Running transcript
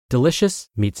Delicious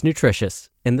meets nutritious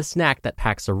in the snack that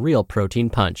packs a real protein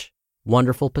punch.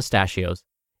 Wonderful Pistachios.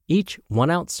 Each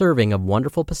 1-ounce serving of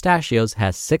Wonderful Pistachios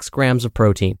has 6 grams of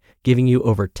protein, giving you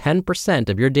over 10%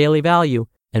 of your daily value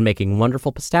and making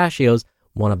Wonderful Pistachios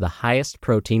one of the highest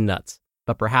protein nuts.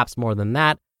 But perhaps more than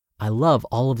that, I love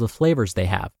all of the flavors they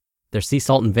have. Their sea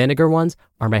salt and vinegar ones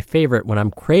are my favorite when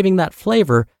I'm craving that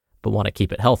flavor but want to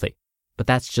keep it healthy. But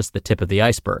that's just the tip of the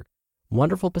iceberg.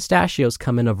 Wonderful Pistachios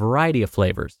come in a variety of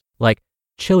flavors, like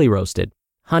chili roasted,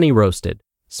 honey roasted,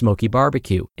 smoky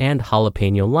barbecue, and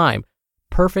jalapeno lime,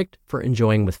 perfect for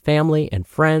enjoying with family and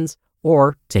friends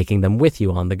or taking them with you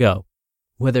on the go.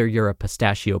 Whether you're a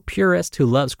pistachio purist who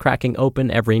loves cracking open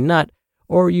every nut,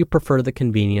 or you prefer the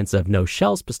convenience of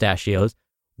no-shells pistachios,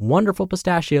 Wonderful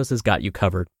Pistachios has got you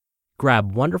covered.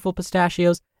 Grab Wonderful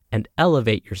Pistachios and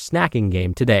elevate your snacking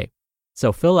game today.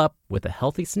 So fill up with a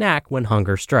healthy snack when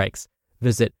hunger strikes.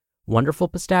 Visit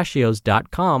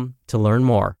wonderfulpistachios.com to learn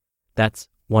more. That's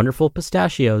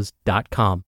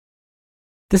wonderfulpistachios.com.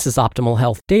 This is Optimal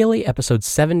Health Daily, episode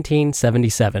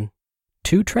 1777.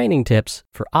 2 Training Tips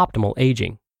for Optimal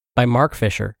Aging by Mark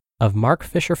Fisher of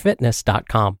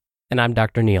markfisherfitness.com. And I'm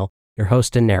Dr. Neil, your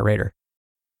host and narrator.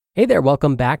 Hey there,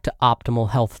 welcome back to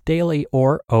Optimal Health Daily,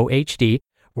 or OHD,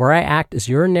 where I act as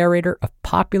your narrator of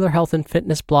popular health and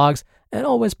fitness blogs and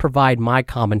always provide my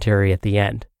commentary at the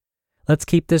end. Let's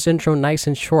keep this intro nice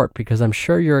and short because I'm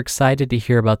sure you're excited to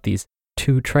hear about these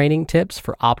 2 training tips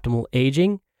for optimal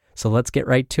aging. So let's get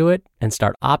right to it and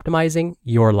start optimizing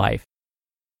your life.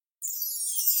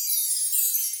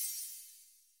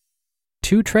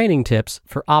 2 Training Tips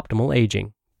for Optimal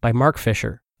Aging by Mark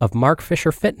Fisher of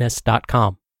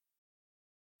markfisherfitness.com.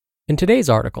 In today's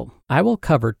article, I will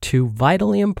cover 2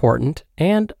 vitally important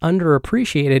and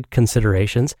underappreciated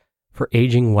considerations for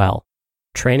aging well: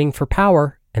 training for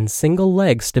power and single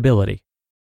leg stability.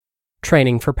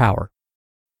 Training for power.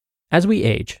 As we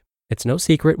age, it's no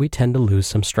secret we tend to lose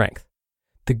some strength.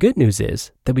 The good news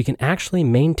is that we can actually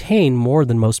maintain more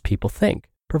than most people think,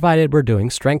 provided we're doing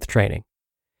strength training.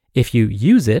 If you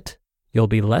use it, you'll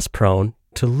be less prone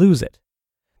to lose it.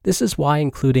 This is why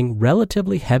including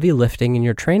relatively heavy lifting in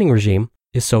your training regime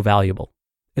is so valuable.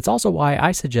 It's also why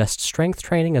I suggest strength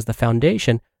training as the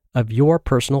foundation of your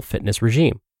personal fitness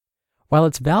regime. While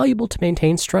it's valuable to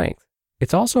maintain strength,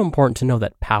 it's also important to know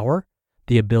that power,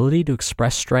 the ability to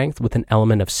express strength with an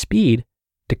element of speed,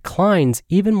 declines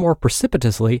even more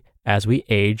precipitously as we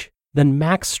age than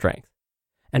max strength.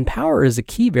 And power is a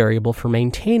key variable for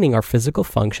maintaining our physical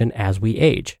function as we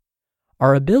age.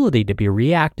 Our ability to be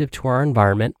reactive to our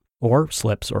environment, or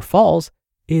slips or falls,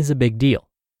 is a big deal.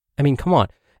 I mean, come on,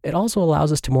 it also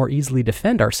allows us to more easily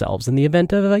defend ourselves in the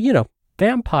event of a,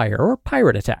 vampire or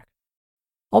pirate attack.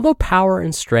 Although power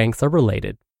and strength are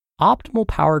related, optimal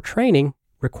power training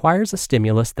requires a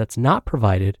stimulus that's not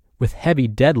provided with heavy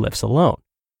deadlifts alone.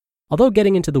 Although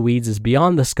getting into the weeds is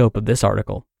beyond the scope of this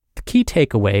article, the key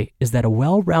takeaway is that a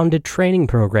well-rounded training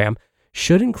program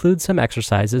should include some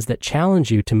exercises that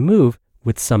challenge you to move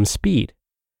with some speed.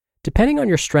 Depending on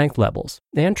your strength levels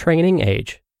and training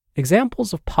age,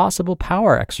 examples of possible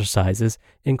power exercises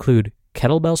include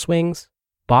kettlebell swings,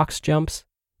 box jumps,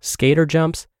 skater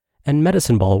jumps, and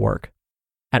medicine ball work.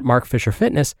 At Mark Fisher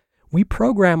Fitness, we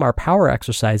program our power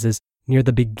exercises near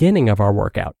the beginning of our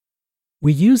workout.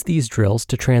 We use these drills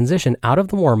to transition out of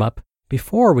the warm-up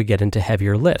before we get into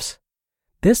heavier lifts.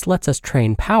 This lets us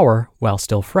train power while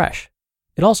still fresh.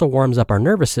 It also warms up our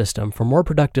nervous system for more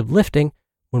productive lifting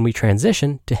when we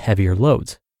transition to heavier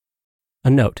loads.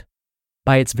 A note: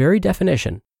 by its very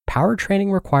definition, power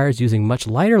training requires using much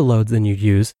lighter loads than you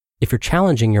use if you're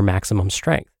challenging your maximum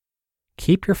strength.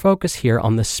 Keep your focus here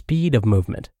on the speed of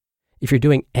movement. If you're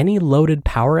doing any loaded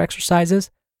power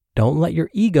exercises, don't let your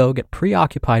ego get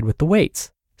preoccupied with the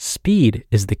weights. Speed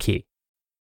is the key.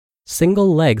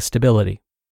 Single leg stability.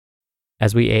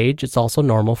 As we age, it's also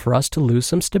normal for us to lose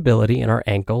some stability in our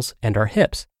ankles and our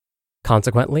hips.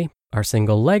 Consequently, our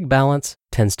single leg balance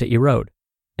tends to erode.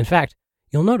 In fact,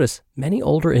 you'll notice many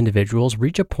older individuals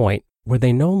reach a point where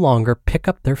they no longer pick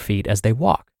up their feet as they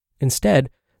walk, instead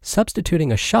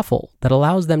substituting a shuffle that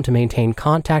allows them to maintain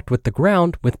contact with the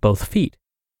ground with both feet.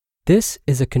 This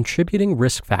is a contributing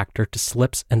risk factor to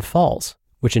slips and falls,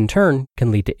 which in turn can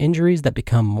lead to injuries that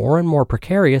become more and more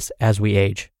precarious as we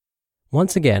age.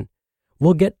 Once again,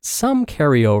 we'll get some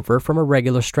carryover from a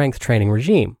regular strength training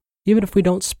regime, even if we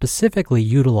don't specifically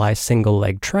utilize single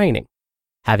leg training.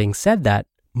 Having said that,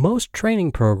 most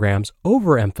training programs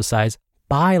overemphasize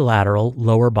bilateral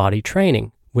lower body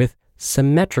training with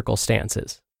symmetrical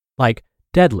stances, like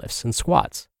deadlifts and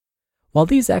squats. While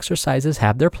these exercises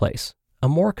have their place, a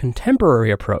more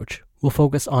contemporary approach will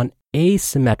focus on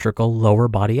asymmetrical lower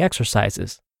body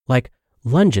exercises like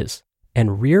lunges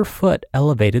and rear foot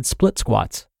elevated split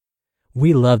squats.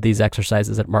 We love these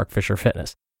exercises at Mark Fisher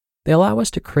Fitness. They allow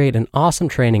us to create an awesome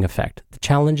training effect that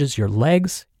challenges your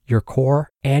legs, your core,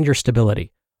 and your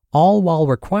stability, all while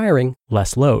requiring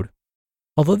less load.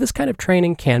 Although this kind of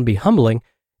training can be humbling,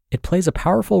 it plays a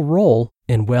powerful role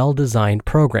in well-designed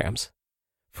programs.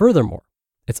 Furthermore,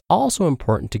 it's also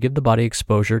important to give the body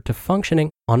exposure to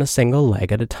functioning on a single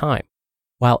leg at a time.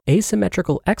 While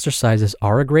asymmetrical exercises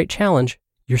are a great challenge,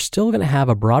 you're still going to have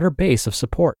a broader base of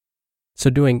support. So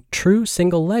doing true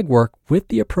single leg work with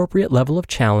the appropriate level of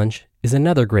challenge is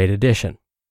another great addition.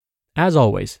 As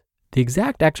always, the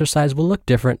exact exercise will look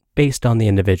different based on the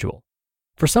individual.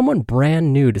 For someone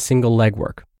brand new to single leg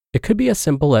work, it could be as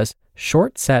simple as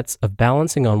short sets of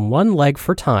balancing on one leg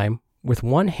for time with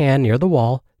one hand near the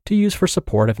wall to use for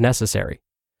support if necessary.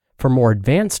 For more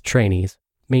advanced trainees,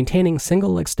 maintaining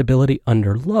single leg stability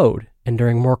under load and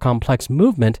during more complex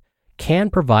movement can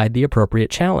provide the appropriate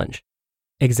challenge.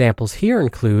 Examples here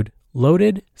include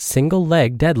loaded single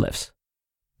leg deadlifts,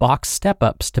 box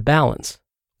step-ups to balance,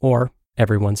 or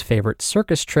everyone's favorite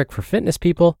circus trick for fitness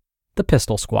people, the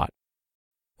pistol squat.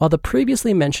 While the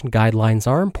previously mentioned guidelines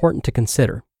are important to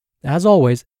consider, as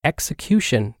always,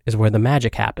 execution is where the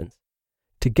magic happens.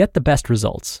 To get the best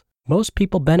results, most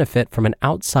people benefit from an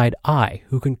outside eye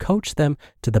who can coach them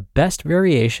to the best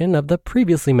variation of the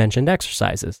previously mentioned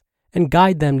exercises and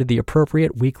guide them to the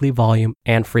appropriate weekly volume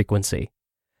and frequency.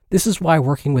 This is why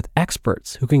working with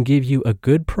experts who can give you a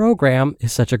good program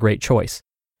is such a great choice.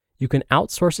 You can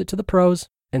outsource it to the pros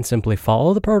and simply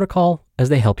follow the protocol as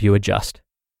they help you adjust.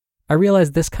 I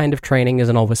realize this kind of training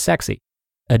isn't always sexy.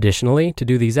 Additionally, to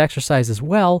do these exercises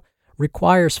well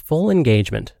requires full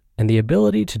engagement and the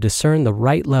ability to discern the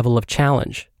right level of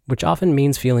challenge, which often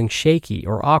means feeling shaky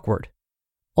or awkward.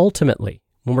 Ultimately,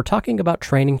 when we're talking about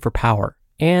training for power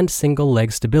and single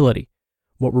leg stability,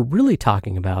 what we're really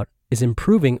talking about is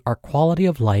improving our quality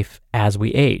of life as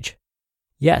we age.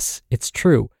 Yes, it's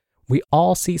true. We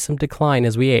all see some decline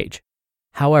as we age.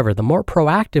 However, the more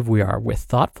proactive we are with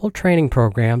thoughtful training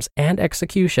programs and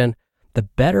execution, the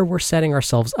better we're setting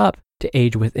ourselves up to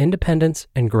age with independence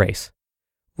and grace.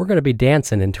 We're going to be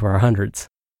dancing into our hundreds.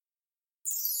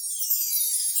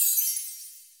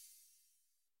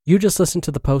 You just listened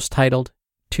to the post titled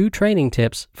 2 Training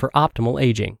Tips for Optimal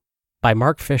Aging by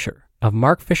Mark Fisher of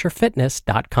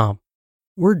markfisherfitness.com.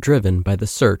 We're driven by the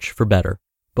search for better,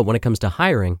 but when it comes to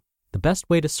hiring, the best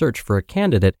way to search for a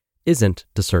candidate isn't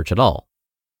to search at all.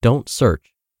 Don't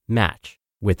search, match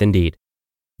with Indeed.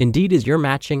 Indeed is your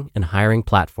matching and hiring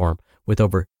platform with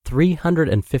over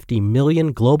 350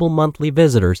 million global monthly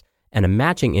visitors and a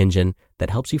matching engine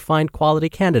that helps you find quality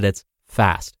candidates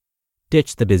fast.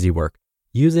 Ditch the busy work.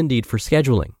 Use Indeed for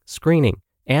scheduling, screening,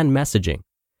 and messaging.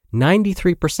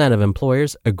 93% of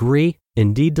employers agree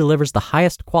Indeed delivers the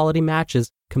highest quality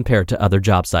matches compared to other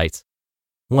job sites.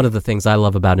 One of the things I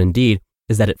love about Indeed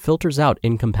is that it filters out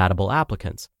incompatible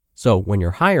applicants. So when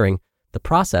you're hiring, the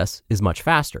process is much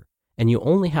faster, and you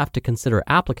only have to consider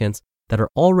applicants that are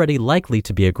already likely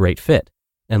to be a great fit.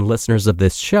 And listeners of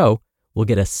this show will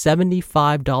get a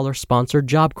 $75 sponsored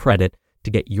job credit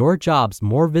to get your jobs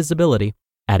more visibility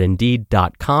at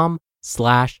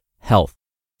Indeed.com/health.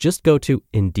 Just go to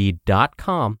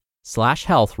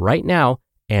Indeed.com/health right now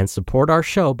and support our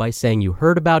show by saying you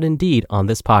heard about Indeed on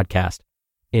this podcast.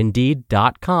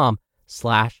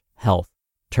 Indeed.com/health.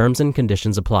 Terms and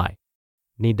conditions apply.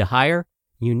 Need to hire?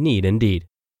 You need Indeed.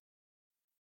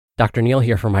 Dr. Neal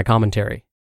here for my commentary.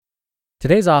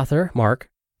 Today's author, Mark,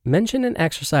 mentioned an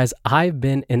exercise I've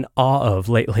been in awe of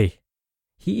lately.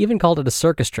 He even called it a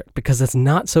circus trick because it's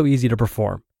not so easy to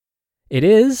perform. It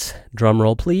is,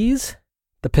 drumroll please,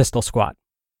 the pistol squat.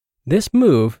 This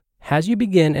move has you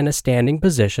begin in a standing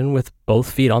position with both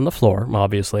feet on the floor,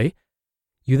 obviously.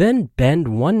 You then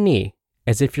bend one knee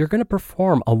as if you're going to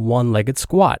perform a one-legged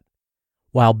squat.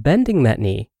 While bending that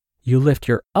knee, you lift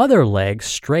your other leg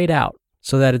straight out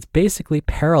so that it's basically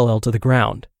parallel to the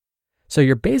ground. So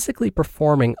you're basically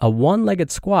performing a one-legged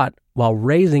squat while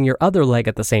raising your other leg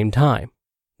at the same time.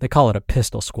 They call it a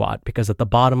pistol squat because at the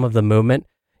bottom of the movement,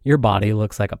 your body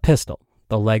looks like a pistol.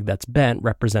 The leg that's bent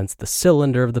represents the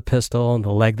cylinder of the pistol, and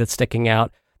the leg that's sticking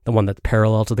out, the one that's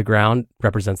parallel to the ground,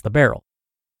 represents the barrel.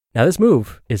 Now this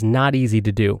move is not easy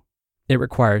to do. It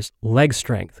requires leg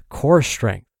strength, core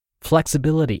strength,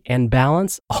 flexibility, and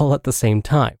balance all at the same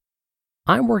time.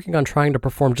 I'm working on trying to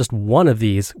perform just one of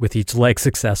these with each leg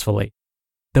successfully.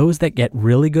 Those that get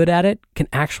really good at it can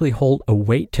actually hold a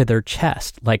weight to their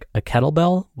chest, like a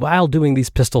kettlebell, while doing these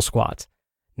pistol squats.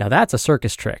 Now that's a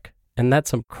circus trick, and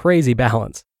that's some crazy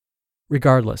balance.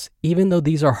 Regardless, even though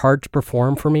these are hard to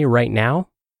perform for me right now,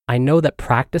 I know that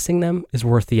practicing them is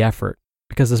worth the effort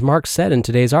because, as Mark said in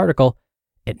today's article,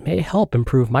 it may help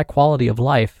improve my quality of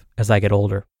life as I get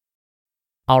older.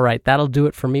 All right, that'll do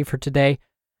it for me for today.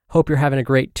 Hope you're having a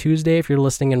great Tuesday if you're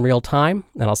listening in real time,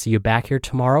 and I'll see you back here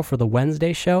tomorrow for the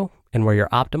Wednesday show and where your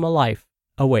optimal life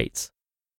awaits.